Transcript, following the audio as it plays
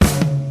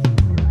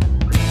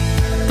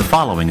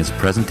following is a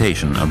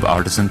presentation of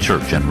Artisan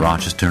Church in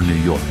Rochester, New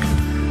York.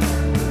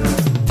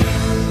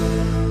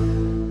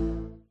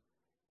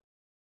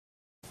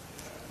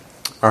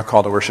 Our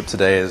call to worship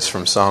today is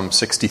from Psalm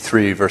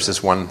 63,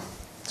 verses 1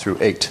 through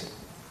 8.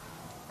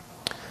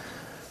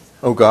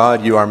 O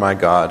God, you are my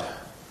God.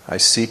 I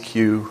seek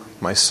you.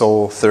 My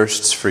soul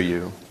thirsts for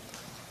you.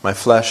 My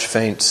flesh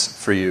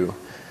faints for you,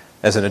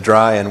 as in a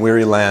dry and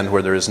weary land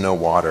where there is no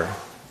water.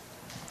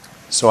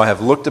 So I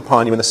have looked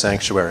upon you in the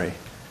sanctuary,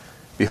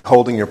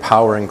 beholding your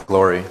power and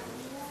glory.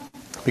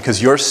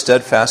 Because your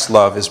steadfast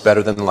love is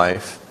better than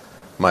life,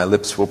 my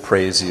lips will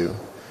praise you.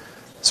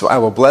 So I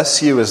will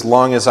bless you as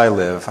long as I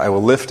live. I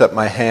will lift up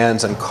my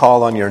hands and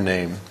call on your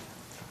name.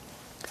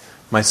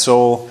 My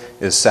soul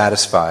is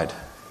satisfied,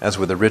 as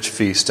with a rich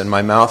feast, and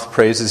my mouth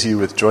praises you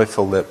with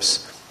joyful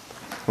lips.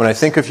 When I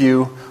think of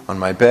you on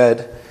my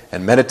bed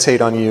and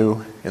meditate on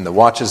you in the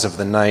watches of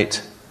the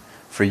night,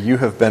 for you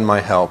have been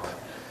my help,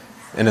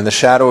 and in the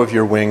shadow of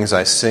your wings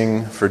I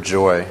sing for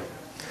joy.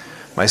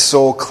 My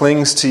soul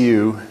clings to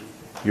you,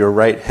 your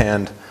right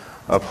hand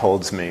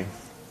upholds me.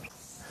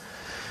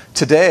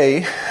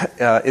 Today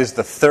is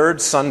the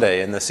third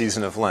Sunday in the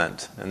season of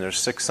Lent, and there's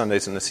 6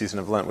 Sundays in the season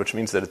of Lent, which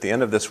means that at the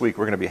end of this week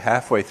we're going to be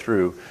halfway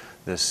through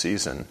this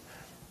season,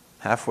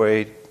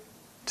 halfway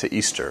to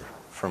Easter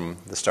from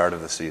the start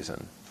of the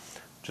season,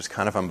 which is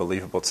kind of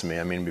unbelievable to me.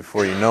 I mean,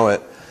 before you know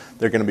it,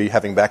 they're going to be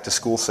having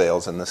back-to-school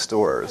sales in the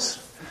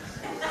stores.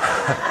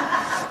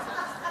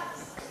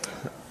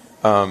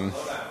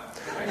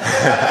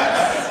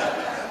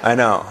 I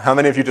know. How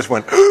many of you just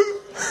went,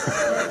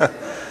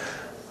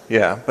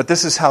 Yeah, but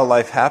this is how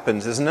life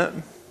happens, isn't it?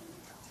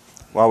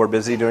 While we're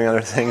busy doing other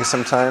things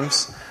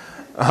sometimes.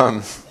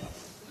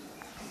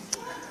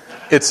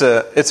 It's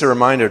a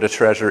reminder to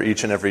treasure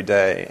each and every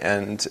day,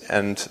 and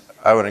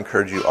I would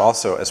encourage you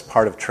also, as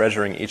part of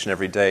treasuring each and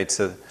every day,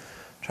 to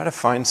try to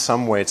find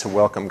some way to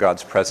welcome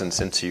God's presence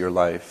into your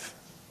life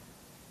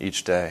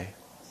each day.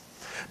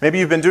 Maybe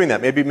you've been doing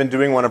that. Maybe you've been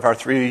doing one of our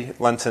 3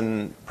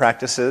 Lenten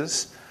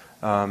practices.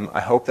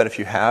 I hope that if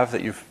you have,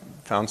 that you've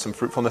found some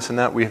fruitfulness in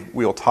that. We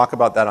will talk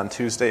about that on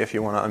Tuesday if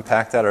you want to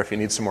unpack that, or if you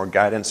need some more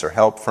guidance or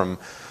help from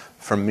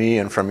me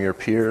and from your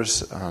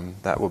peers.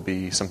 That will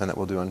be something that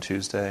we'll do on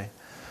Tuesday.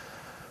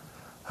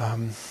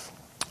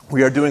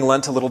 We are doing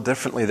Lent a little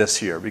differently this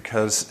year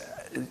because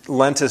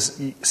Lent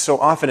is so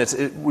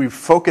often we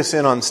focus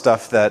in on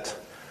stuff that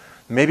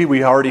maybe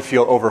we already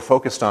feel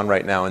over-focused on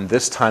right now in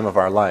this time of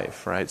our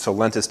life, right? So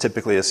Lent is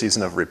typically a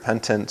season of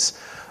repentance,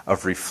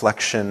 of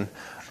reflection,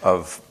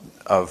 of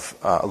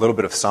a little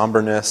bit of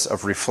somberness,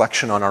 of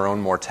reflection on our own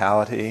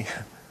mortality,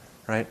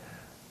 right?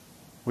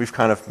 We've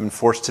kind of been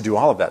forced to do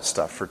all of that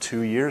stuff for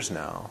 2 years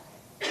now.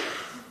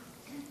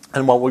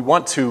 And while we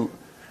want to,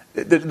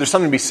 there's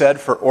something to be said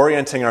for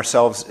orienting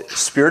ourselves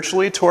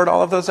spiritually toward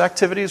all of those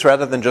activities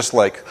rather than just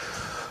like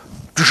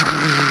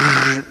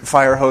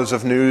fire hose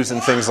of news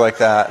and things like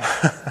that.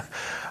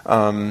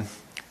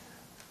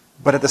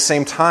 But at the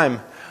same time,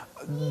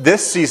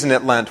 this season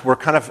at Lent, we're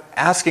kind of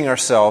asking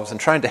ourselves and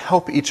trying to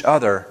help each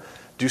other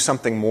do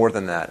something more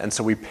than that. And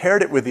so we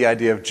paired it with the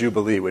idea of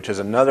Jubilee, which is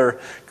another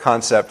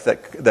concept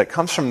that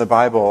comes from the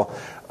Bible.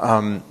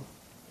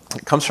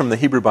 It comes from the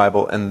Hebrew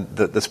Bible, and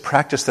this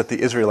practice that the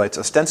Israelites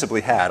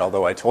ostensibly had,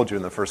 although I told you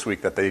in the first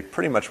week that they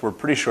were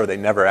pretty sure they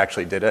never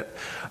actually did it,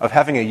 of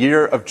having a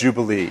year of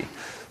Jubilee.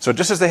 So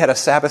just as they had a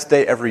Sabbath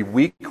day every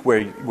week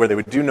where they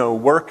would do no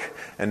work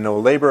and no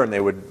labor, and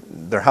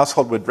their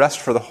household would rest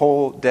for the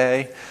whole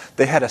day,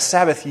 they had a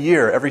Sabbath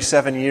year every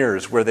 7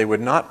 years where they would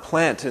not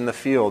plant in the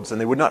fields and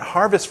they would not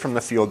harvest from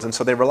the fields, and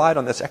so they relied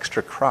on this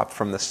extra crop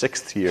from the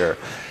 6th year.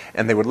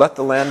 And they would let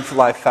the land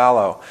lie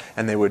fallow,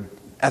 and they would,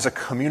 as a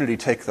community,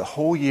 take the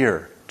whole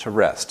year to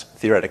rest,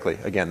 theoretically.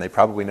 Again, they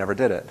probably never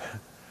did it.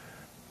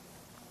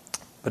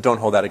 But don't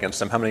hold that against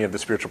them. How many of the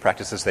spiritual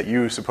practices that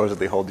you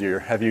supposedly hold dear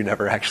have you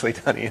never actually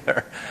done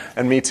either?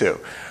 And me too.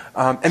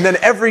 And then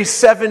every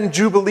 7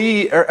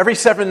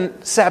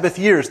 Sabbath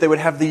years, they would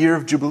have the year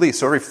of Jubilee.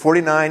 So every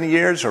 49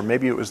 years, or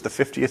maybe it was the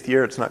 50th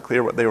year, it's not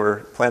clear what they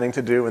were planning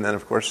to do. And then,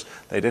 of course,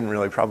 they didn't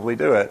really probably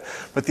do it.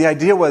 But the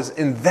idea was,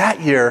 in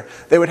that year,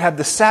 they would have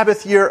the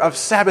Sabbath year of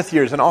Sabbath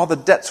years, and all the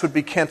debts would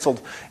be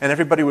canceled, and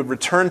everybody would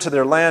return to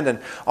their land, and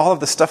all of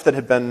the stuff that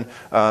had been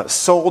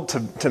sold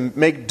to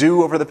make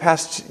do over the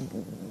past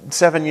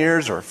 7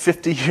 years or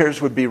 50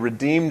 years would be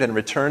redeemed and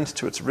returned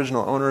to its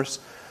original owners.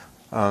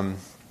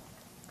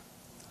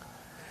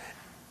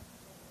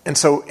 And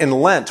so in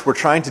Lent, we're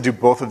trying to do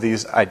both of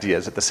these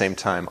ideas at the same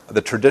time.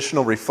 The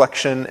traditional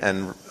reflection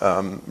and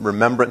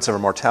remembrance of our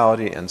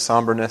mortality and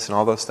somberness and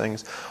all those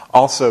things.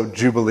 Also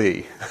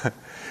Jubilee,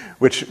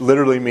 which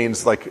literally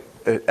means, like,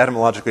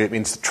 etymologically, it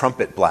means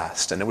trumpet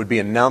blast. And it would be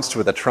announced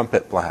with a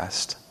trumpet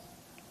blast.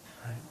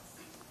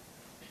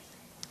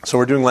 So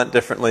we're doing Lent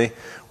differently.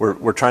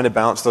 We're trying to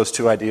balance those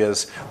two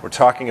ideas. We're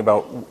talking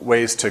about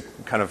ways to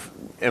kind of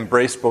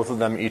embrace both of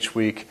them each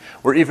week.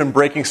 We're even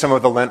breaking some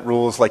of the Lent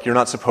rules, like you're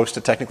not supposed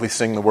to technically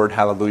sing the word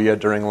hallelujah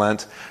during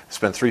Lent. We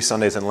spent 3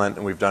 Sundays in Lent,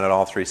 and we've done it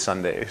all 3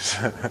 Sundays.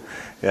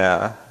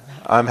 Yeah.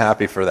 I'm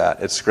happy for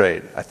that. It's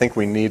great. I think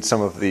we need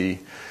we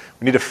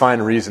need to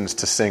find reasons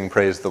to sing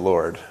praise the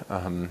Lord.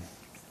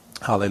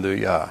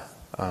 Hallelujah.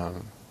 All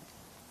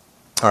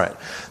right.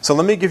 So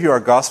let me give you our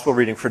gospel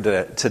reading for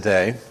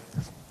today.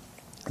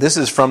 This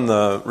is from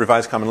the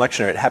Revised Common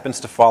Lectionary. It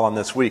happens to fall on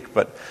this week,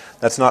 but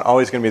that's not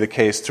always going to be the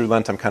case. Through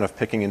Lent, I'm kind of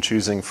picking and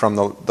choosing from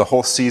the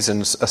whole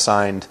season's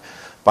assigned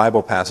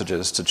Bible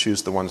passages to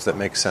choose the ones that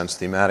make sense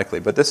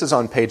thematically. But this is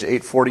on page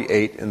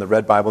 848 in the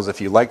Red Bibles if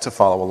you'd like to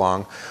follow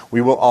along.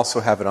 We will also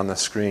have it on the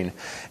screen.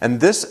 And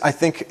this, I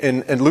think,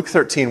 in Luke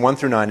 13, 1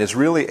 through 9, is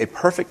really a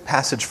perfect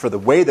passage for the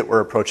way that we're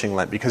approaching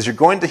Lent, because you're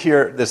going to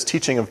hear this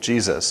teaching of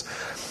Jesus.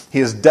 He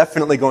is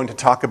definitely going to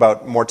talk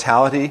about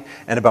mortality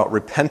and about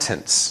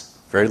repentance.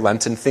 Very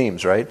Lenten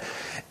themes, right?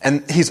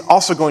 And he's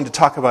also going to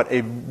talk about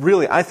a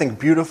really, I think,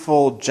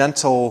 beautiful,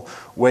 gentle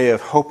way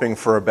of hoping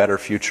for a better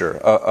future,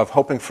 of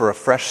hoping for a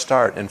fresh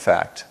start, in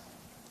fact.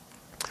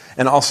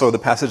 And also, the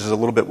passage is a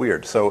little bit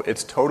weird, so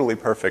it's totally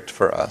perfect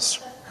for us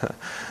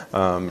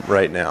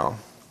right now.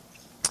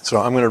 So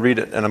I'm going to read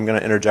it, and I'm going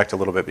to interject a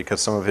little bit,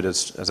 because some of it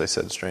is, as I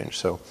said, strange.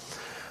 So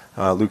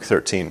Luke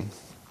 13,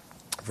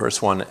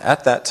 verse 1,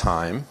 "At that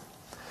time,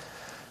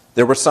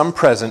 there were some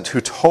present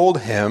who told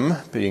him,"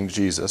 being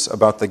Jesus,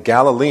 "about the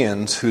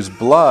Galileans whose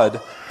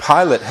blood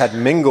Pilate had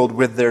mingled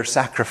with their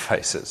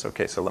sacrifices."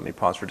 Okay, so let me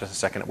pause for just a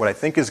second. What I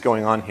think is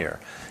going on here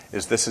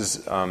is this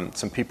is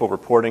some people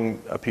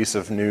reporting a piece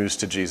of news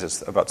to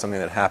Jesus about something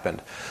that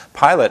happened.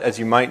 Pilate, as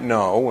you might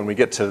know, when we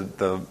get to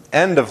the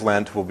end of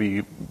Lent, will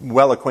be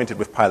well acquainted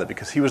with Pilate,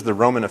 because he was the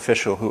Roman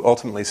official who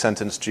ultimately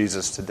sentenced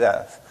Jesus to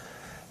death.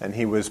 And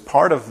he was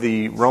part of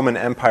the Roman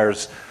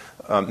Empire's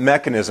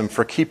mechanism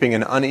for keeping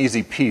an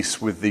uneasy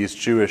peace with these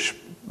Jewish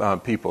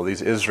people,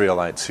 these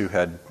Israelites who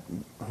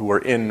were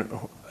in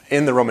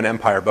the Roman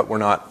Empire but were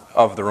not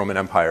of the Roman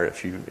Empire,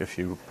 if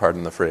you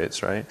pardon the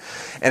phrase, right?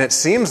 And it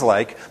seems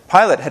like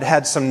Pilate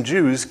had some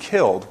Jews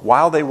killed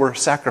while they were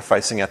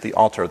sacrificing at the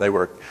altar. They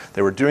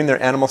were doing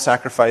their animal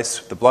sacrifice.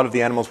 The blood of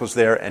the animals was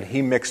there, and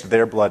he mixed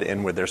their blood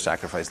in with their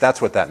sacrifice. That's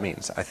what that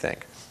means, I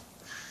think.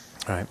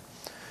 All right.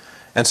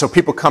 And so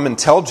people come and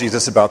tell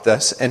Jesus about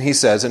this, and he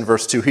says in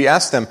verse 2, he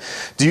asks them,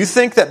 "Do you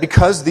think that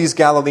because these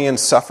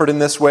Galileans suffered in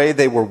this way,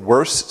 they were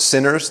worse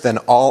sinners than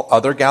all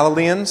other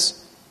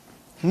Galileans?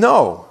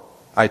 No,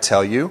 I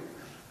tell you,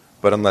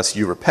 but unless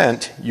you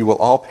repent, you will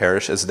all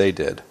perish as they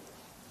did.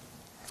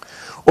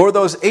 Or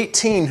those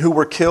 18 who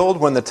were killed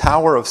when the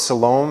Tower of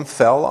Siloam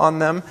fell on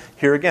them."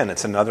 Here again,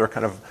 it's another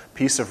kind of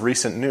piece of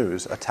recent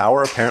news. A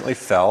tower apparently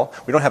fell.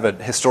 We don't have a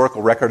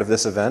historical record of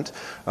this event,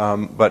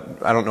 but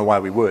I don't know why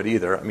we would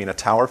either. I mean, a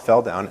tower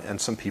fell down and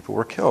some people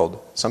were killed.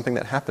 Something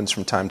that happens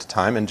from time to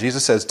time. And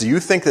Jesus says, "Do you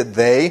think that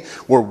they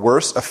were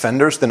worse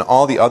offenders than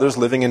all the others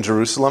living in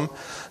Jerusalem?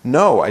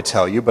 No, I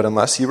tell you, but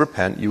unless you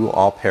repent, you will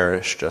all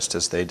perish just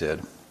as they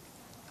did."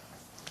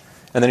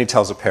 And then he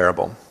tells a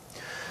parable.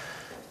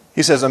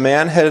 He says, "A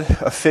man had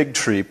a fig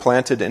tree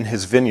planted in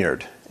his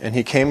vineyard, and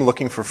he came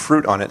looking for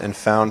fruit on it and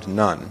found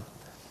none.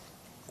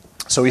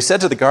 So he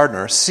said to the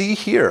gardener, 'See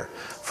here,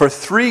 for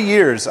 3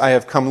 years I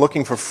have come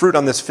looking for fruit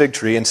on this fig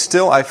tree, and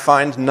still I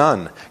find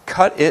none.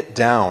 Cut it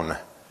down.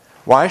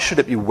 Why should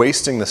it be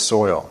wasting the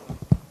soil?'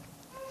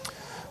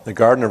 The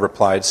gardener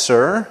replied,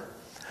 'Sir,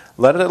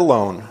 let it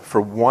alone for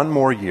 1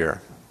 more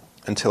year,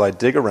 until I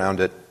dig around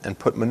it and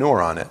put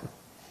manure on it.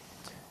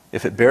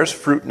 If it bears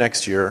fruit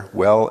next year,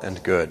 well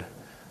and good.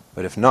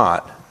 But if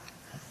not,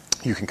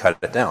 you can cut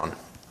it down.'"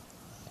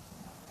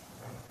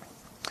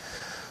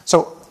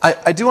 So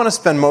I do want to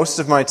spend most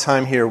of my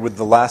time here with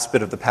the last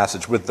bit of the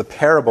passage, with the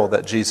parable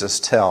that Jesus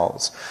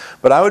tells.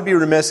 But I would be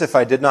remiss if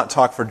I did not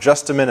talk for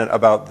just a minute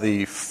about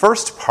the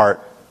first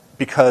part,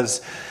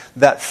 because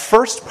that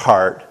first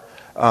part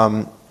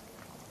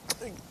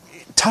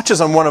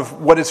touches on one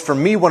of what is for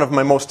me one of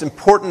my most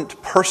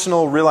important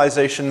personal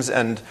realizations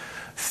and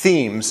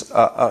themes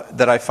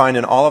that I find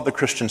in all of the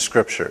Christian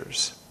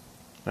scriptures.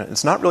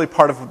 It's not really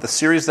part of the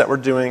series that we're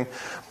doing,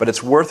 but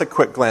it's worth a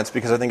quick glance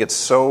because I think it's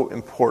so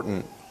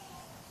important.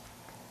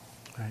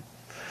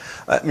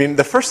 I mean,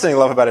 the first thing I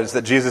love about it is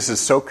that Jesus is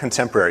so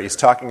contemporary. He's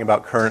talking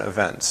about current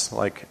events,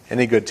 like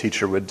any good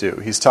teacher would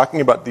do. He's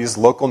talking about these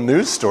local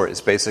news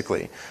stories,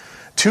 basically.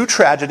 2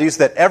 tragedies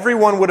that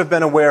everyone would have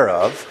been aware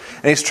of,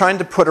 and he's trying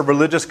to put a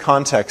religious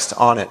context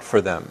on it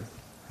for them.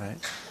 Right?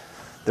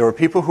 There were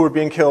people who were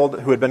being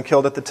killed, who had been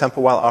killed at the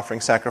temple while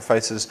offering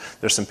sacrifices.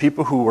 There's some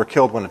people who were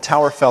killed when a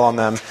tower fell on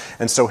them.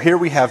 And so here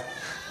we have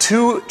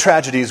 2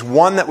 tragedies,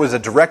 one that was a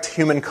direct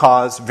human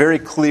cause, very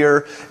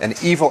clear, an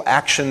evil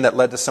action that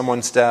led to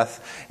someone's death,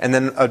 and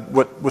then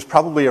what was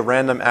probably a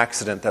random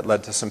accident that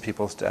led to some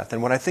people's death.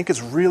 And what I think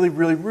is really,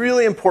 really,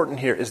 really important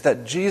here is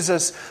that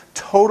Jesus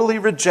totally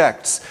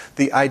rejects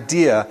the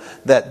idea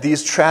that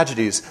these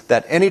tragedies,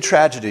 that any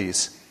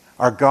tragedies,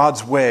 are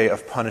God's way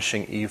of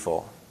punishing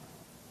evil.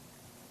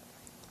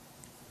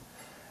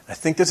 I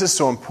think this is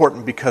so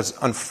important because,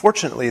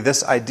 unfortunately,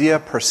 this idea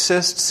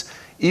persists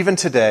even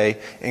today,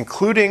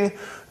 including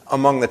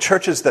among the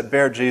churches that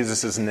bear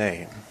Jesus'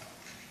 name.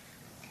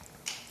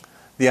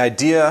 The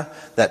idea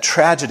that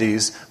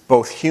tragedies,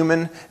 both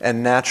human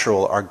and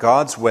natural, are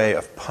God's way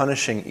of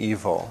punishing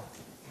evil.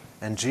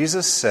 And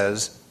Jesus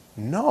says,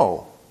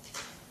 no,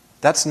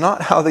 that's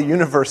not how the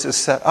universe is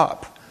set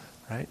up,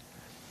 right?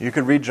 You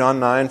could read John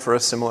 9 for a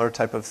similar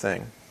type of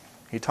thing.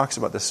 He talks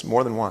about this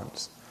more than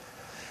once.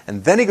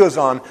 And then he goes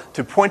on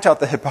to point out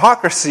the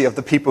hypocrisy of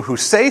the people who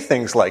say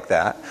things like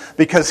that,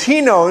 because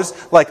he knows,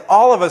 like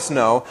all of us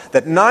know,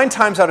 that 9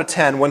 times out of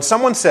 10, when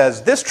someone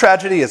says, this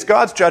tragedy is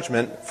God's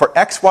judgment for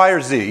X, Y, or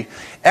Z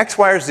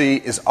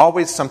is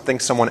always something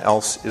someone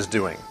else is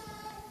doing.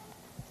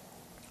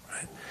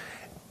 Right?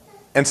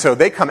 And so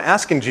they come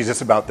asking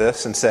Jesus about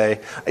this and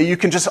say, you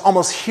can just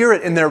almost hear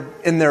it in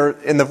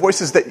the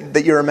voices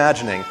that you're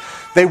imagining.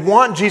 They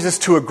want Jesus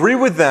to agree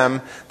with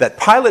them that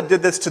Pilate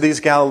did this to these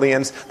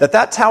Galileans,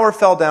 that tower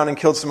fell down and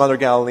killed some other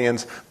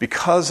Galileans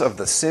because of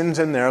the sins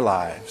in their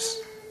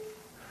lives.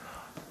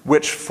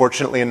 Which,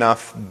 fortunately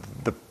enough,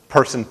 the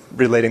person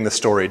relating the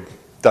story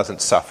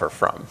doesn't suffer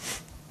from.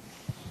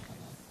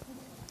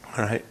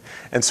 All right?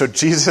 And so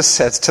Jesus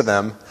says to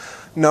them,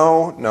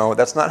 no,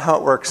 that's not how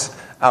it works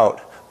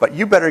out. But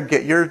you better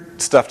get your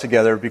stuff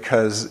together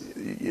because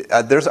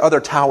there's other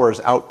towers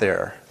out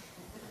there.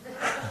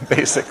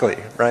 Basically,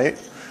 right?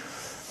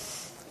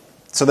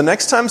 So the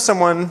next time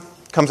someone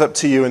comes up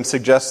to you and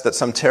suggests that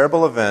some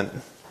terrible event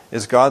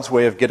is God's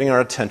way of getting our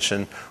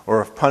attention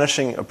or of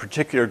punishing a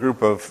particular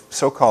group of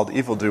so-called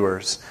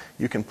evildoers,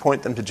 you can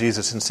point them to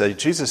Jesus and say,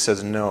 Jesus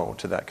says no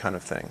to that kind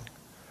of thing.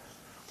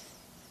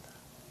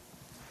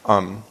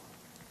 And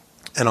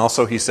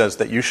also he says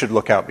that you should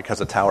look out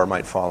because a tower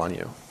might fall on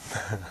you.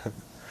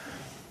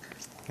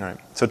 All right.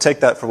 So take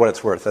that for what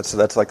it's worth.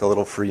 That's like a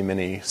little free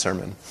mini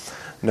sermon.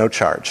 No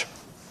charge.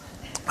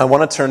 I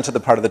want to turn to the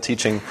part of the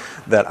teaching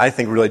that I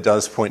think really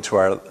does point to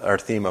our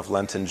theme of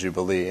Lenten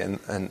Jubilee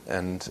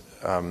and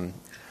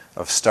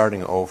of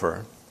starting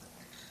over.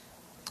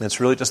 And it's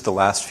really just the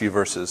last few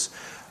verses,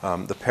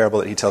 the parable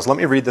that he tells. Let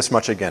me read this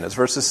much again. It's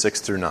verses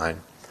 6 through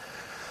 9.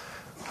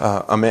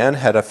 A man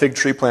had a fig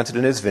tree planted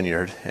in his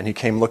vineyard, and he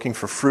came looking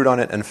for fruit on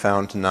it and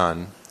found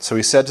none. So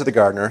he said to the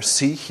gardener,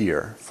 see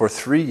here, for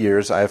 3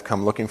 years I have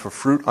come looking for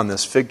fruit on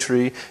this fig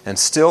tree, and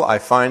still I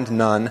find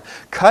none.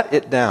 Cut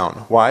it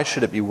down. Why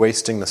should it be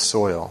wasting the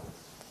soil?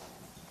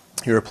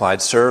 He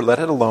replied, Sir, let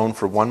it alone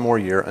for 1 more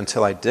year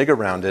until I dig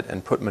around it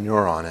and put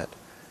manure on it.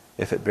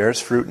 If it bears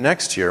fruit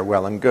next year,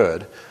 well and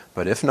good,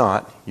 but if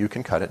not, you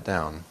can cut it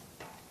down.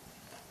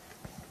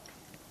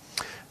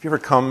 Have you ever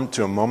come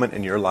to a moment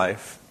in your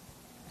life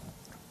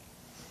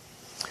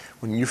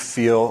when you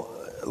feel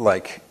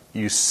like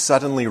you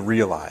suddenly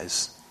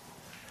realize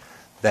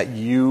that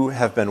you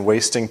have been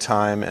wasting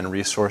time and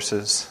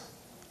resources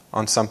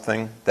on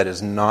something that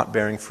is not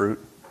bearing fruit?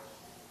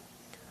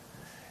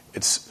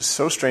 It's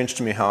so strange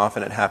to me how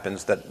often it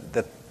happens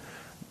that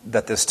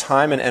this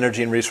time and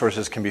energy and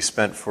resources can be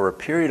spent for a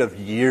period of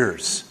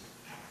years,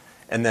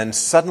 and then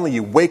suddenly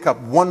you wake up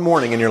one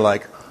morning and you're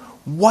like,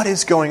 what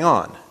is going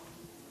on?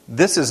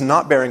 This is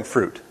not bearing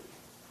fruit.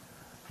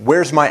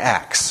 Where's my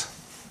axe?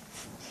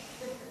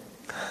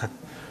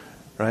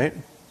 Right?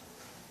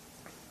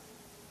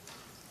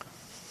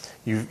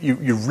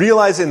 You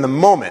realize in the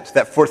moment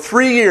that for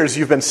 3 years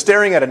you've been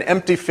staring at an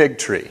empty fig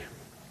tree.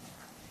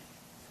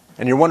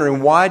 And you're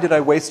wondering, why did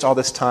I waste all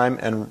this time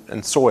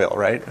and soil,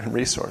 right? And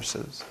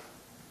resources.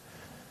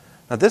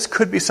 Now this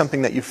could be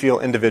something that you feel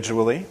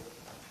individually.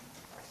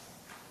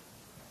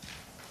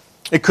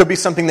 It could be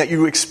something that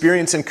you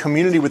experience in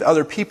community with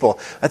other people.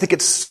 I think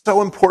it's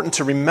so important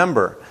to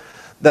remember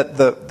that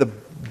the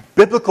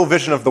biblical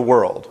vision of the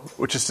world,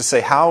 which is to say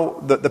how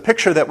the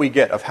picture that we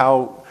get of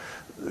how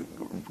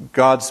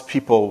God's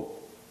people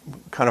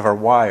kind of are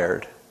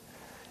wired,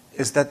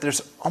 is that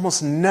there's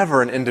almost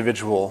never an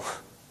individual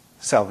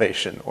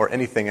salvation or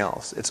anything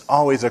else. It's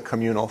always a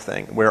communal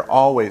thing. We're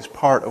always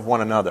part of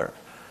one another.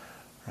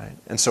 Right?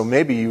 And so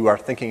maybe you are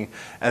thinking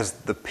as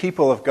the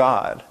people of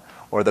God,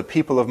 or the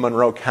people of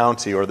Monroe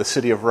County, or the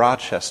city of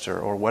Rochester,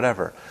 or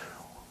whatever.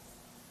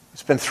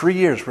 It's been 3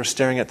 years we're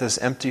staring at this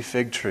empty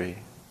fig tree.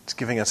 It's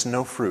giving us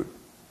no fruit.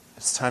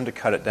 It's time to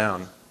cut it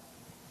down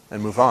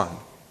and move on.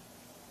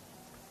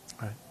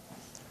 Right?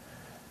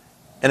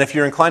 And if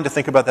you're inclined to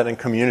think about that in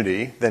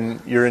community,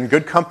 then you're in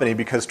good company,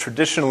 because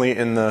traditionally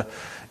in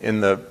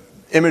the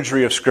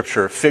imagery of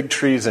Scripture, fig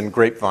trees and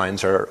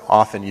grapevines are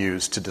often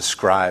used to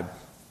describe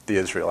the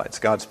Israelites,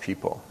 God's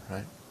people.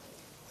 Right?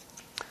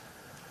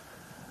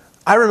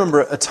 I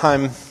remember a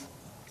time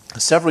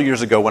several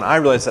years ago when I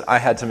realized that I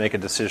had to make a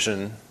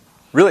decision.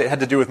 Really, it had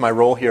to do with my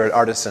role here at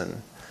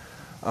Artisan.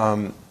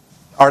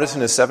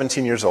 Artisan is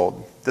 17 years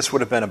old. This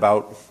would have been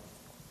about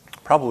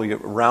probably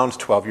around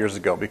 12 years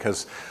ago,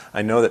 because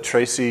I know that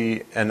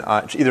Tracy and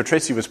either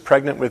Tracy was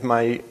pregnant with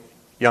my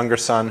younger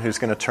son, who's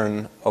going to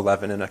turn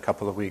 11 in a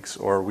couple of weeks,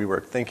 or we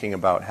were thinking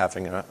about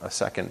having a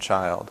second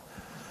child.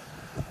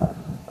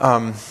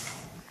 And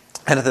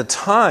at the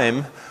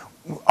time,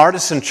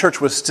 Artisan Church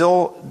was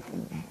still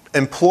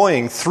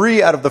employing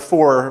 3 out of the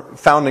 4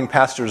 founding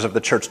pastors of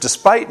the church,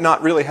 despite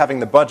not really having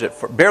the budget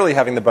barely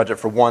having the budget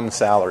for 1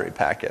 salary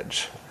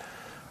package.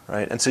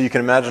 right? And so you can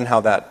imagine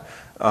how that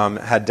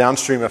had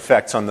downstream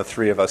effects on the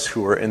three of us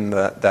who were in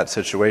that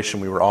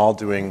situation. We were all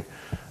doing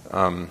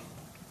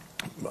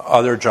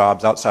other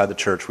jobs outside the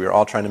church. We were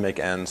all trying to make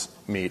ends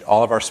meet.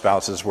 All of our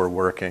spouses were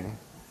working.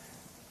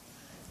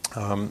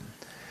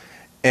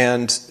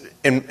 And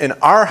in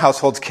our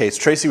household's case,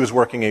 Tracy was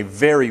working a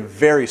very,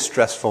 very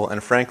stressful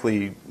and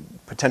frankly,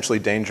 potentially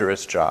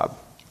dangerous job.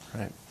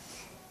 Right?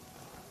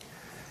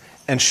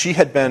 And she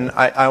had been,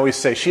 I always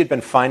say, she had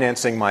been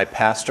financing my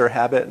pastor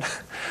habit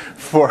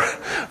for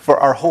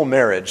our whole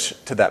marriage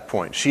to that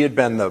point. She had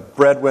been the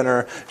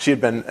breadwinner. She had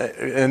been,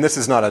 and this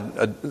is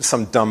not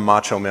some dumb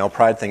macho male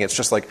pride thing. It's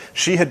just like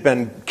she had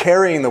been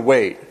carrying the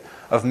weight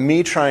of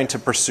me trying to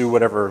pursue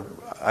whatever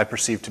I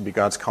perceived to be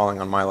God's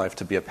calling on my life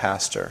to be a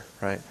pastor,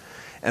 right?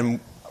 And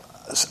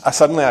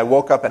suddenly I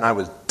woke up and I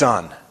was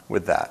done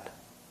with that.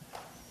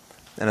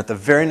 And at the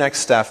very next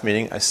staff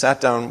meeting, I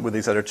sat down with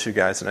these other two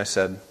guys and I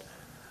said,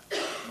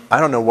 I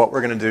don't know what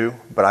we're going to do,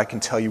 but I can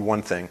tell you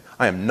one thing.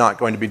 I am not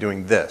going to be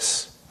doing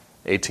this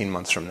 18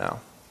 months from now.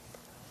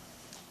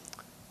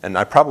 And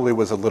I probably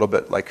was a little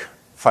bit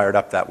fired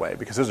up that way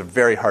because it was a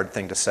very hard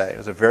thing to say. It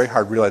was a very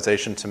hard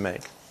realization to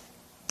make.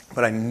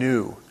 But I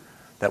knew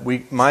that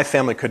my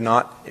family could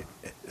not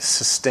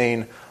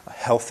sustain a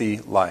healthy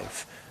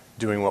life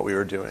doing what we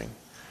were doing.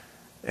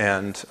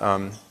 And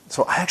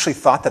so I actually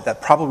thought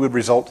that probably would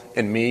result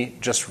in me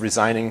just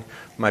resigning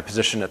my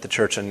position at the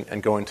church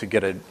and going to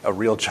get a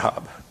real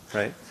job,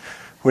 right?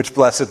 Which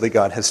blessedly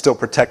God has still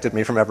protected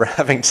me from ever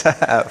having to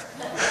have.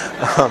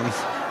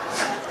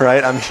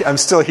 Right? I'm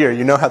still here.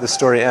 You know how the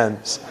story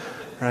ends,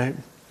 right?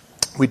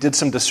 We did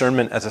some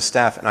discernment as a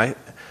staff, and I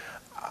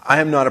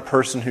am not a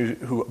person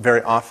who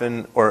very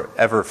often or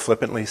ever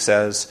flippantly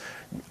says,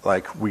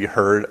 we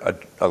heard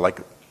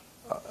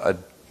a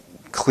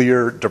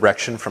clear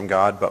direction from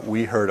God, but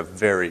we heard a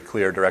very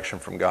clear direction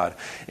from God,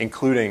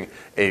 including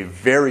a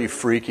very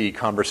freaky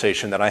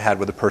conversation that I had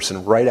with a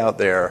person right out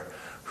there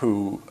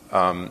who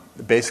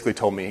basically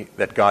told me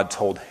that God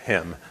told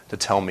him to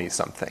tell me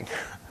something,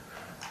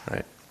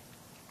 right?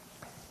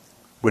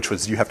 Which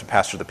was, you have to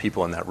pastor the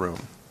people in that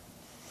room,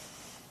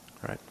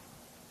 right?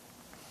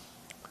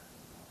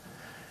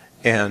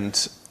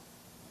 And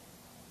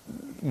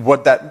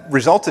what that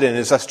resulted in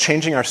is us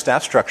changing our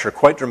staff structure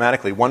quite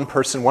dramatically. One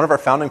of our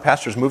founding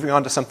pastors moving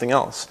on to something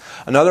else.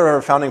 Another of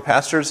our founding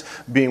pastors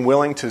being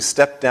willing to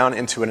step down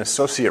into an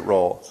associate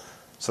role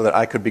so that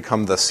I could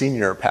become the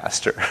senior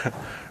pastor,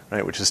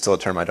 right? Which is still a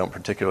term I don't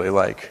particularly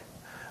like.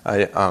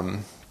 I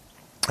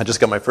just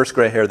got my first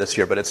gray hair this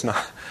year, but it's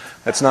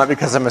not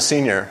because I'm a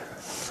senior.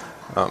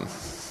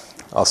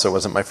 Also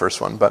wasn't my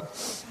first one,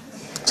 but...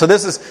 So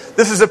this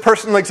is a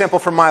personal example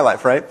from my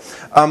life, right?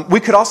 We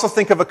could also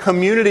think of a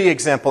community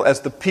example as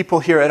the people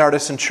here at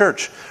Artisan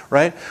Church,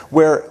 right?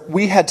 Where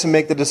we had to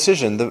make the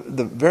decision,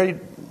 the very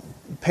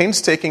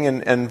painstaking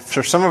and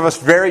for some of us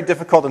very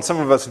difficult and some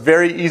of us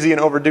very easy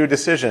and overdue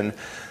decision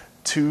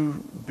to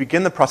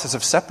begin the process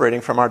of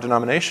separating from our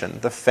denomination,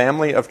 the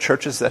family of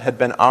churches that had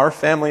been our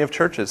family of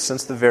churches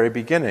since the very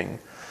beginning.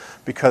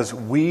 Because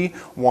we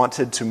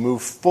wanted to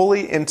move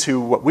fully into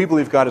what we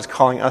believe God is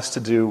calling us to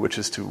do, which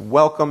is to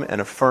welcome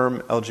and affirm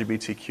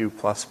LGBTQ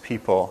plus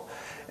people.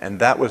 And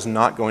that was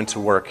not going to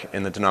work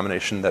in the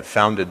denomination that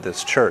founded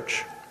this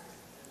church.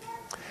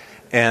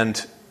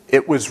 And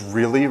it was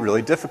really,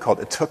 really difficult.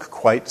 It took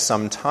quite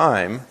some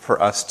time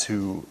for us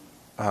to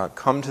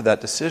come to that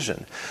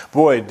decision.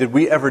 Boy, did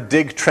we ever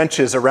dig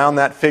trenches around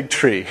that fig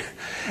tree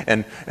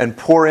and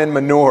pour in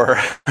manure,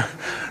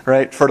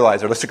 right?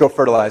 Fertilizer. Let's just go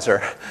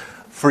fertilizer.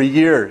 For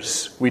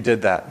years, we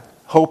did that,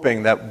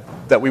 hoping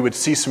that we would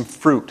see some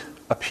fruit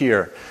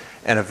appear.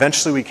 And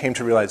eventually we came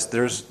to realize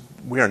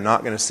we are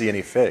not going to see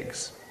any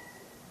figs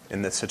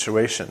in this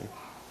situation.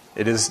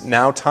 It is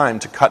now time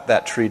to cut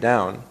that tree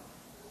down.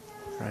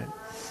 Right?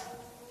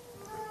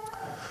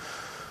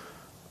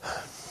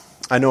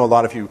 I know a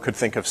lot of you could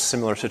think of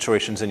similar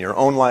situations in your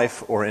own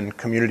life or in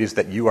communities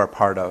that you are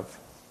part of.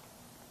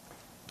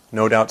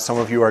 No doubt some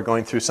of you are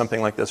going through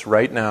something like this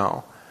right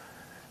now.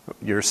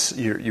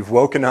 You've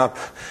woken up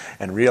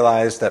and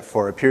realized that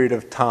for a period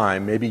of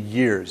time, maybe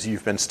years,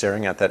 you've been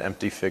staring at that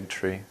empty fig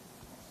tree.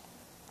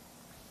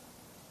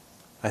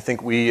 I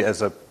think we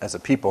as a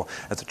people,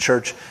 as a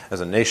church, as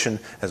a nation,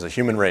 as a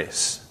human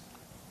race,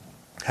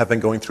 have been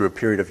going through a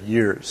period of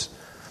years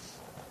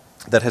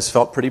that has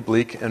felt pretty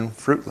bleak and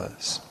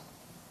fruitless.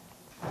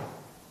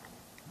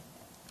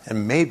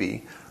 And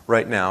maybe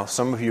right now,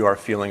 some of you are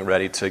feeling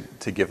ready to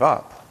give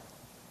up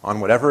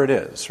on whatever it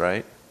is,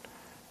 right?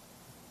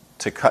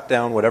 To cut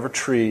down whatever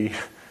tree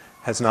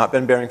has not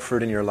been bearing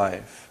fruit in your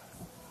life.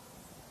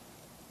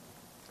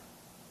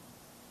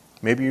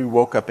 Maybe you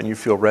woke up and you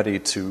feel ready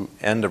to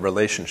end a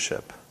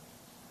relationship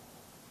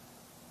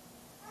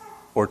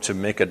or to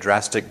make a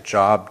drastic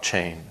job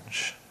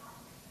change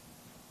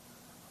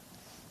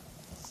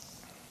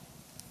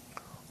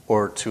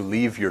or to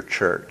leave your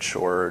church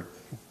or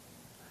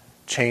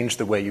change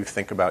the way you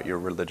think about your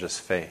religious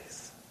faith.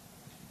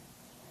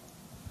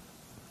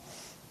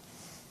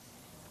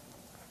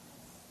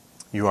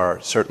 You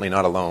are certainly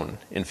not alone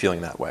in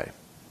feeling that way.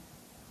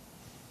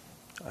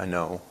 I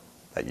know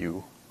that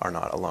you are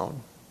not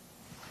alone.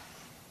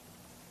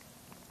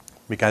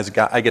 Because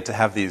I get to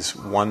have these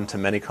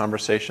one-to-many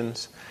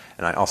conversations,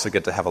 and I also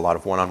get to have a lot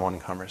of one-on-one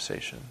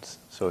conversations.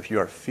 So if you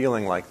are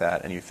feeling like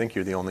that and you think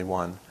you're the only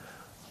one,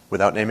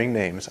 without naming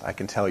names, I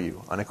can tell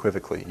you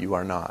unequivocally, you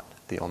are not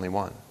the only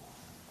one.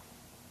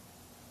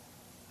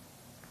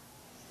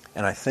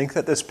 And I think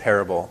that this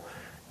parable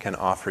can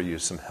offer you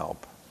some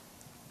help.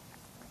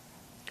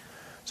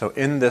 So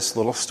in this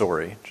little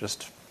story,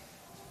 just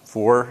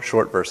 4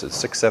 short verses,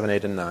 6, 7,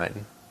 8, and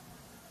 9,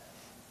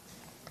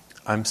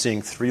 I'm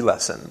seeing 3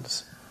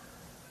 lessons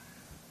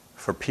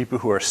for people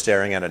who are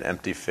staring at an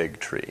empty fig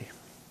tree,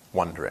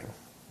 wondering.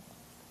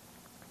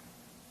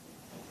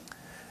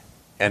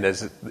 And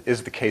as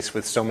is the case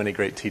with so many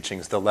great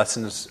teachings, the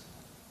lessons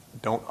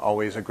don't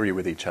always agree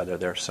with each other.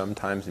 They're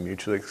sometimes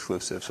mutually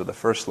exclusive. So the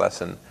first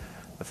lesson,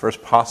 the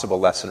first possible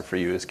lesson for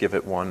you is give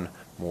it 1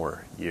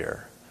 more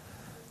year.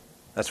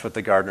 That's what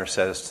the gardener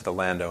says to the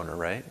landowner,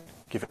 right?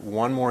 Give it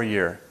 1 more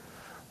year.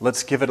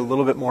 Let's give it a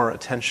little bit more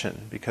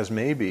attention, because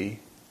maybe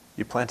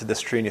you planted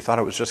this tree and you thought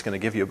it was just going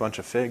to give you a bunch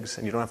of figs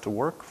and you don't have to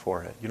work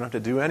for it. You don't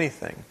have to do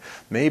anything.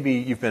 Maybe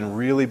you've been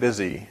really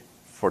busy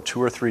for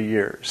 2 or 3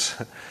 years,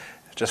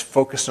 just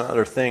focused on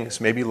other things.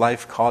 Maybe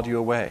life called you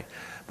away.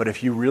 But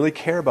if you really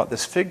care about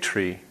this fig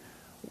tree,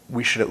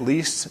 we should at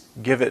least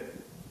give it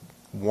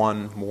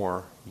 1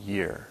 more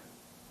year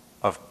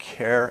of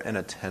care and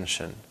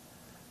attention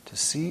to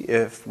see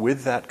if,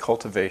 with that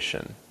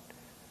cultivation,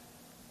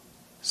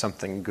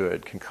 something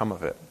good can come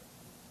of it.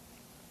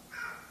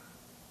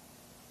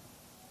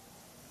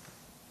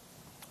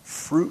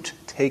 Fruit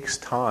takes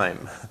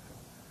time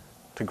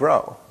to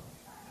grow.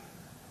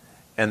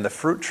 And the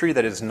fruit tree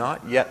that is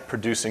not yet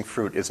producing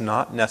fruit is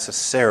not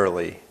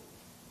necessarily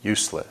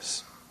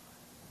useless.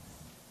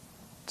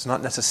 It's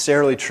not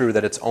necessarily true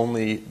that its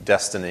only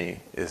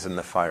destiny is in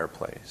the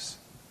fireplace.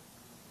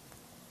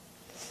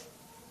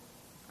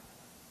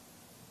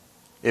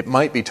 It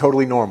might be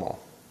totally normal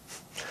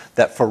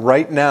that for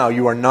right now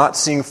you are not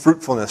seeing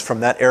fruitfulness from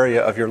that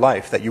area of your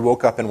life that you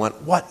woke up and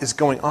went, what is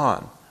going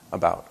on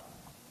about?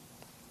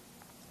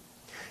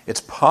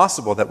 It's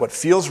possible that what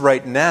feels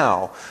right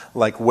now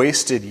like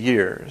wasted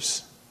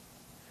years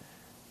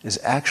is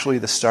actually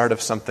the start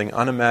of something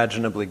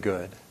unimaginably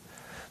good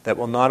that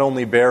will not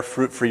only bear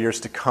fruit for years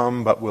to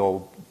come, but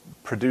will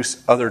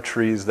produce other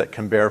trees that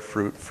can bear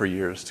fruit for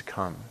years to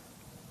come.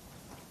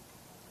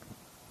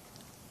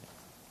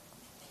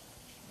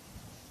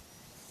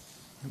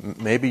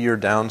 Maybe your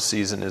down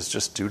season is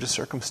just due to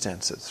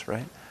circumstances,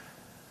 right?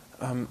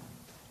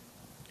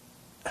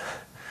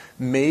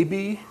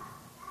 Maybe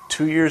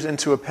 2 years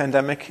into a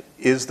pandemic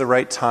is the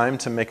right time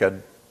to make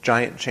a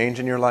giant change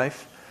in your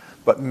life,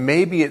 but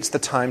maybe it's the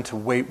time to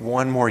wait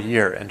 1 more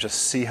year and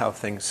just see how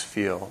things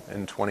feel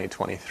in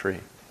 2023.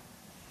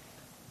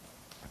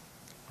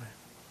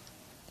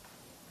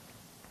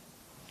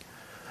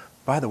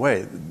 By the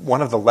way,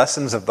 one of the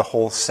lessons of the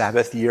whole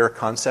Sabbath year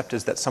concept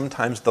is that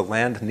sometimes the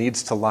land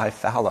needs to lie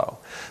fallow.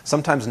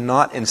 Sometimes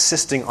not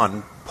insisting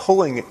on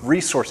pulling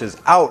resources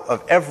out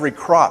of every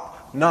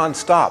crop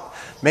nonstop.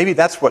 Maybe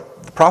that's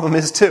what the problem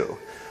is too.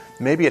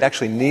 Maybe it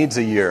actually needs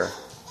a year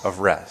of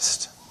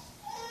rest.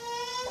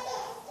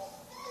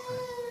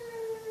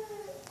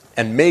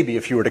 And maybe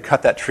if you were to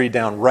cut that tree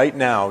down right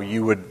now,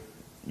 you would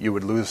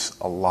lose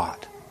a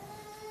lot.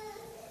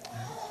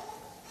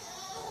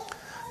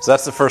 So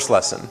that's the first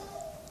lesson.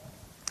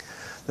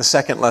 The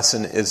second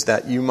lesson is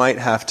that you might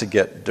have to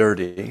get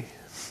dirty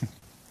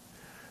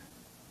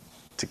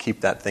to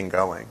keep that thing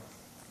going.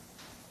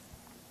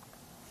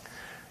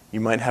 You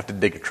might have to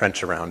dig a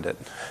trench around it.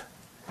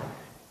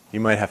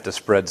 You might have to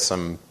spread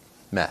some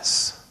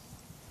mess.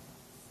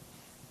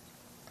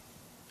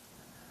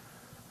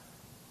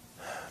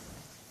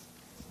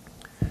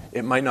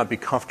 It might not be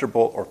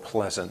comfortable or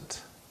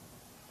pleasant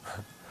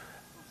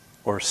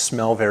or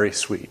smell very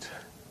sweet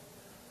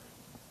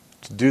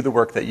to do the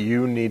work that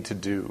you need to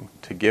do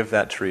to give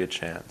that tree a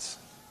chance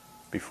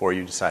before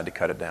you decide to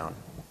cut it down.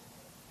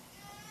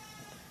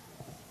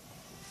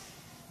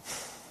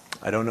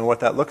 I don't know what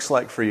that looks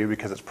like for you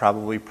because it's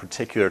probably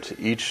particular to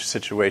each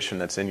situation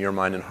that's in your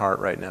mind and heart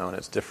right now, and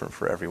it's different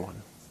for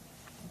everyone.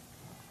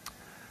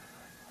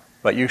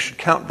 But you should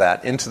count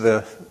that into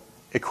the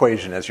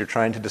equation as you're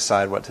trying to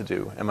decide what to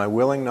do. Am I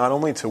willing not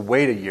only to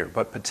wait a year,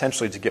 but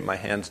potentially to get my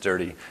hands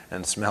dirty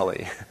and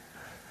smelly?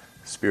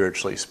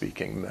 Spiritually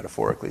speaking,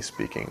 metaphorically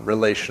speaking,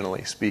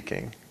 relationally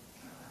speaking.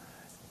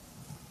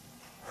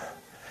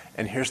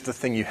 And here's the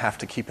thing you have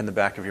to keep in the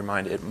back of your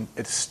mind.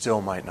 It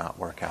still might not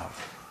work out.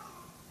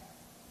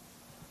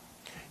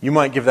 You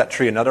might give that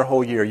tree another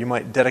whole year. You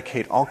might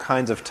dedicate all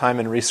kinds of time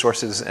and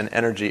resources and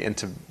energy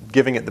into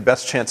giving it the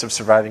best chance of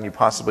surviving you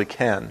possibly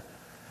can.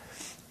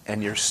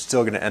 And you're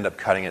still going to end up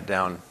cutting it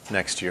down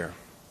next year.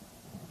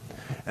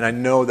 And I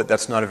know that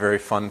that's not a very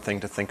fun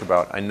thing to think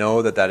about. I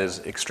know that that is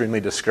extremely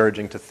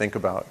discouraging to think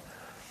about.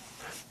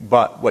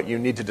 But what you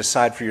need to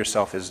decide for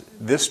yourself is,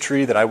 this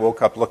tree that I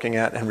woke up looking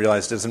at and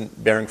realized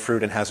isn't bearing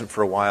fruit and hasn't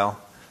for a while,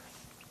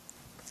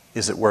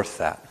 is it worth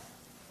that?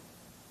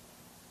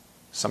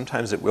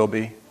 Sometimes it will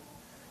be,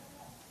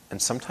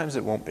 and sometimes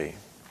it won't be.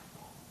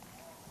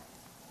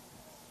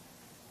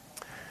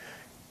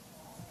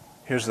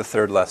 Here's the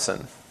third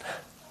lesson.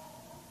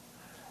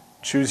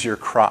 Choose your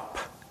crop.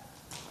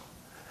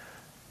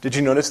 Did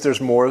you notice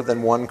there's more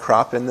than one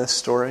crop in this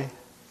story?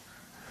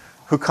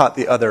 Who caught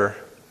the other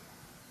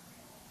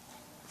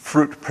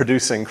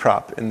fruit-producing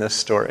crop in this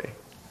story?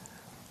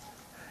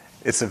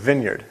 It's a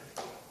vineyard.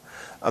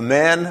 A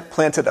man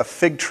planted a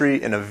fig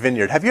tree in a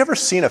vineyard. Have you ever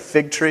seen a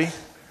fig tree?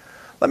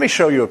 Let me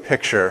show you a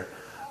picture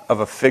of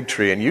a fig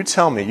tree, and you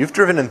tell me, you've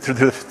driven in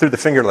through the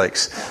Finger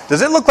Lakes.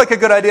 Does it look like a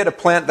good idea to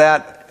plant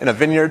that in a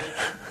vineyard?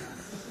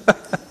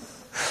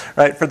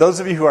 Right? For those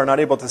of you who are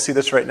not able to see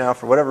this right now,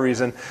 for whatever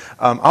reason,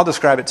 I'll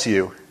describe it to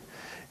you.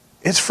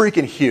 It's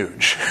freaking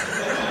huge.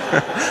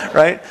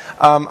 Right?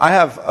 I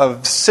have a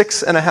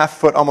 6.5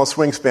 foot almost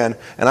wingspan,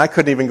 and I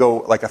couldn't even go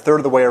like a third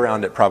of the way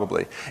around it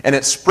probably. And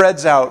it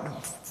spreads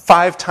out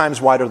 5 times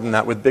wider than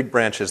that with big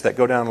branches that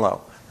go down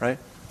low. Right?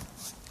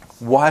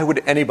 Why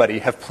would anybody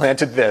have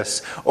planted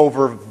this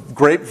over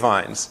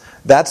grapevines?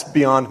 That's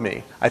beyond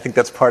me. I think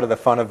that's part of the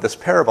fun of this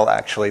parable,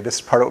 actually. This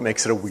is part of what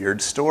makes it a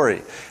weird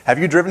story. Have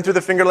you driven through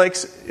the Finger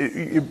Lakes?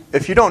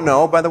 If you don't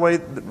know, by the way,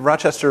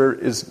 Rochester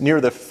is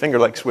near the Finger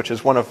Lakes, which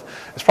is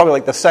it's probably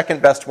like the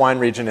second best wine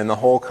region in the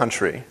whole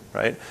country,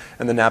 right?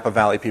 And the Napa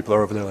Valley people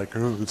are over there like,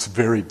 oh, it's a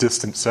very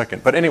distant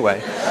second. But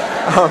anyway,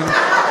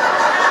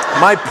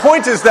 my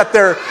point is that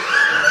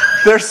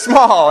they're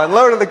small and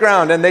low to the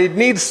ground, and they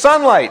need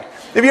sunlight.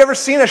 Have you ever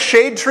seen a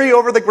shade tree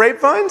over the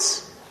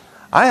grapevines?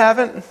 I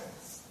haven't.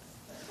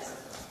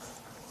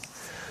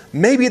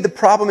 Maybe the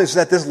problem is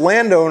that this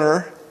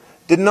landowner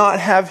did not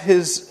have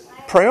his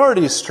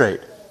priorities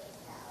straight.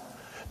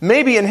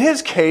 Maybe in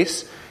his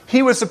case,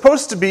 he was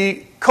supposed to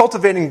be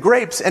cultivating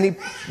grapes, and he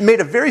made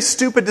a very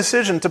stupid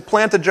decision to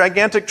plant a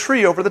gigantic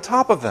tree over the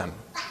top of them.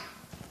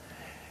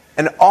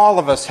 And all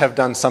of us have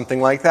done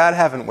something like that,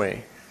 haven't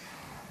we?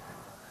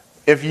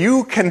 If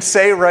you can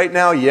say right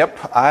now,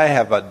 yep, I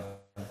have a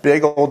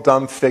big old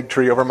dumb fig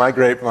tree over my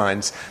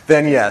grapevines,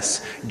 then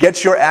yes,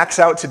 get your axe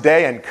out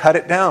today and cut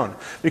it down.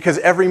 Because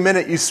every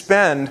minute you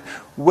spend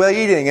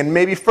waiting and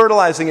maybe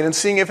fertilizing it and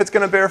seeing if it's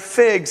going to bear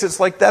figs, it's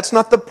like, that's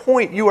not the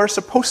point. You are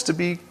supposed to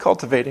be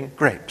cultivating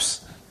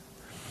grapes.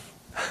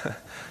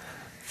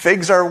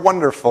 Figs are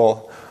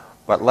wonderful,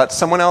 but let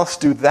someone else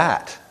do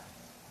that.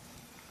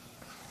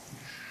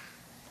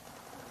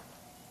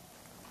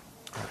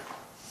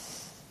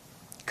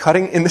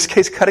 In this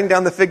case, cutting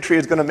down the fig tree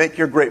is going to make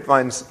your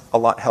grapevines a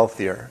lot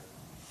healthier.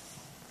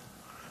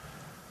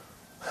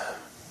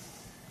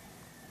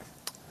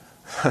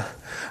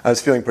 I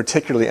was feeling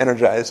particularly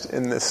energized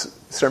in this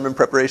sermon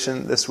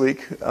preparation this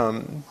week,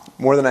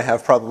 more than I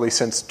have probably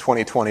since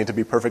 2020, to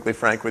be perfectly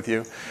frank with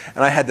you.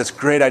 And I had this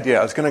great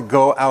idea. I was going to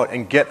go out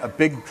and get a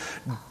big,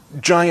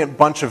 giant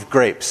bunch of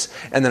grapes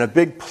and then a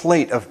big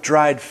plate of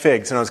dried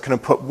figs, and I was going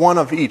to put one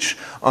of each,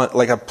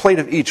 like a plate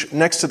of each,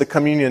 next to the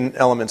communion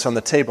elements on the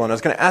table. And I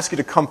was going to ask you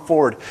to come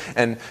forward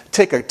and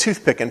take a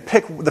toothpick and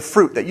pick the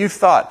fruit that you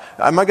thought,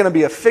 am I going to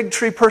be a fig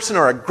tree person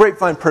or a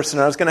grapevine person?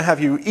 And I was going to have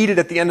you eat it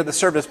at the end of the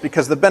service,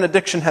 because the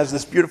benediction has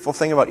this beautiful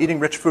thing about eating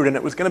rich fruit, and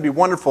it was going to be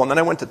wonderful. And then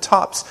I went to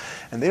Tops,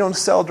 and they don't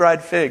sell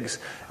dried figs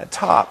at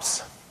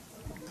Tops.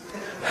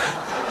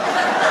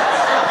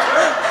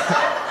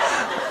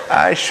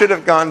 I should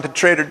have gone to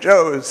Trader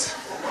Joe's.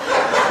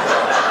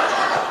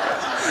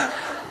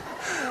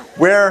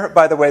 Where,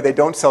 by the way, they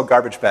don't sell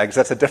garbage bags.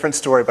 That's a different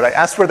story. But I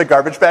asked where the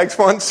garbage bags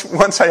once.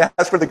 Once I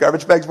asked where the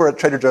garbage bags were at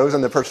Trader Joe's,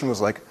 and the person was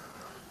like,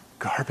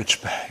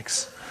 garbage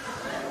bags?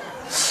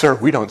 Sir,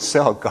 we don't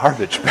sell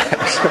garbage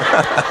bags.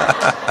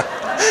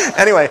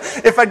 Anyway,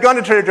 if I'd gone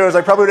to Trader Joe's,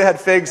 I probably would have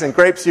had figs and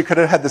grapes. You could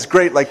have had this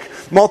great,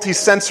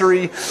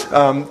 multi-sensory,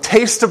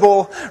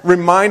 tasteable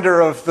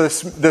reminder of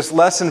this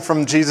lesson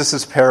from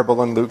Jesus'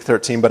 parable in Luke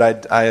 13,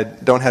 but I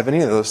don't have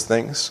any of those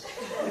things.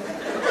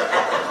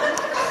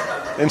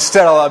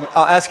 Instead,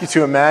 I'll ask you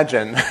to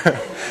imagine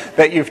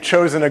that you've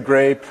chosen a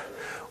grape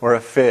or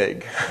a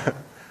fig,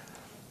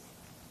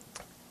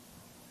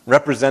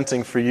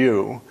 representing for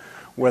you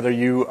whether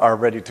you are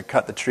ready to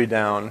cut the tree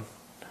down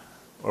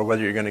or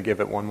whether you're going to give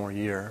it one more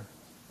year.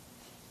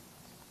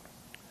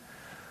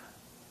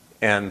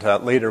 And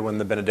later, when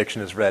the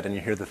benediction is read and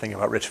you hear the thing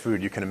about rich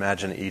food, you can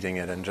imagine eating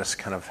it and just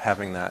kind of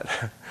having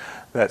that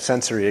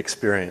sensory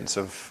experience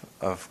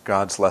of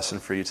God's lesson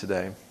for you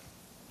today.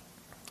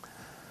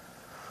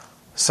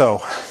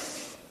 So,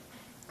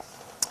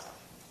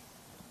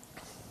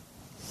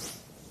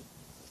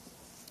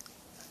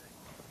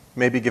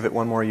 maybe give it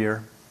one more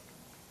year.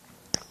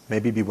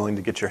 Maybe be willing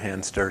to get your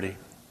hands dirty.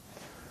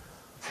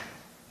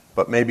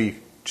 But maybe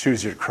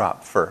choose your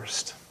crop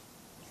first.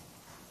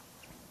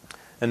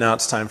 And now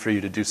it's time for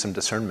you to do some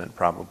discernment,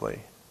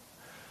 probably.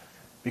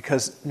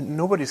 Because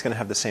nobody's going to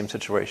have the same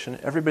situation.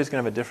 Everybody's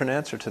going to have a different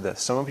answer to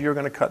this. Some of you are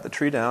going to cut the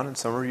tree down, and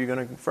some of you are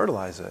going to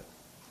fertilize it.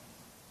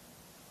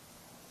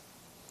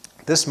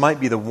 This might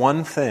be the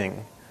one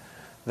thing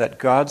that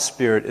God's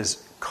Spirit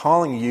is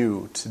calling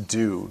you to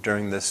do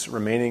during this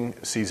remaining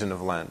season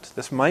of Lent.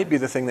 This might be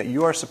the thing that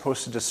you are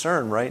supposed to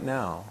discern right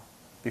now,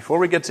 before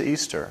we get to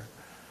Easter.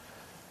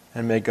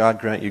 And may God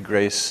grant you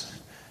grace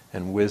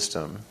and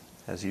wisdom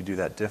as you do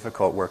that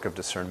difficult work of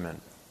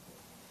discernment.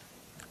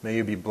 May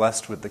you be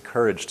blessed with the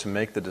courage to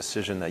make the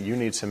decision that you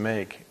need to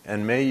make,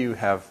 and may you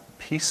have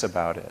peace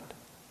about it.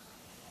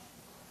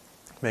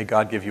 May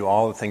God give you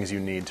all the things you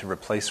need to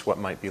replace what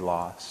might be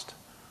lost,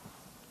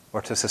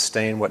 or to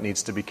sustain what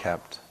needs to be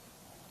kept.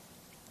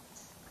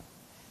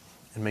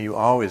 And may you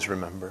always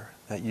remember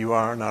that you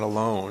are not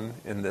alone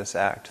in this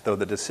act. Though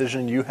the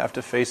decision you have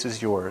to face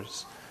is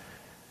yours,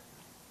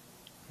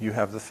 you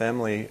have the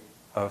family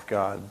of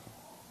God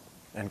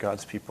and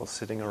God's people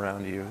sitting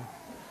around you,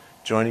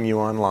 joining you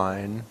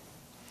online,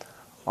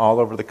 all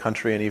over the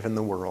country and even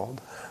the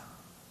world.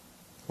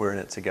 We're in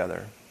it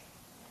together.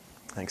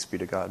 Thanks be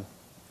to God.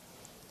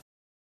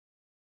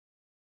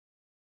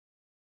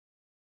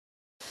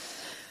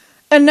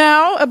 And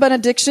now a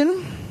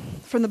benediction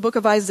from the book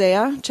of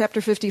Isaiah, chapter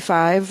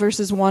 55,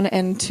 verses 1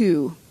 and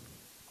 2.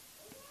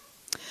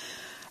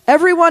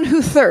 Everyone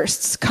who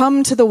thirsts,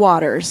 come to the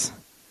waters.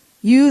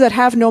 You that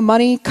have no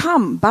money,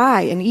 come,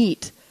 buy and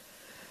eat.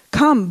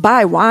 Come,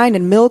 buy wine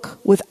and milk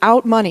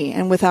without money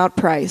and without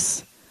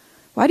price.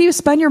 Why do you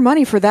spend your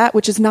money for that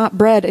which is not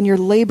bread, and your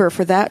labor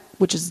for that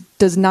which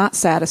does not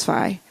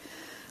satisfy?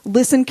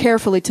 Listen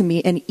carefully to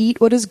me and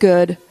eat what is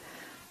good.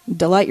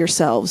 Delight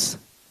yourselves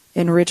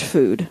in rich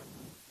food.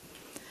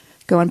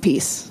 Go in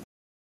peace.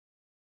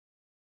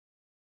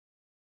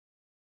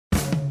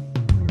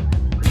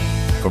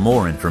 For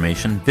more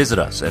information, visit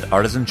us at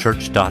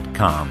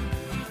artisanchurch.com.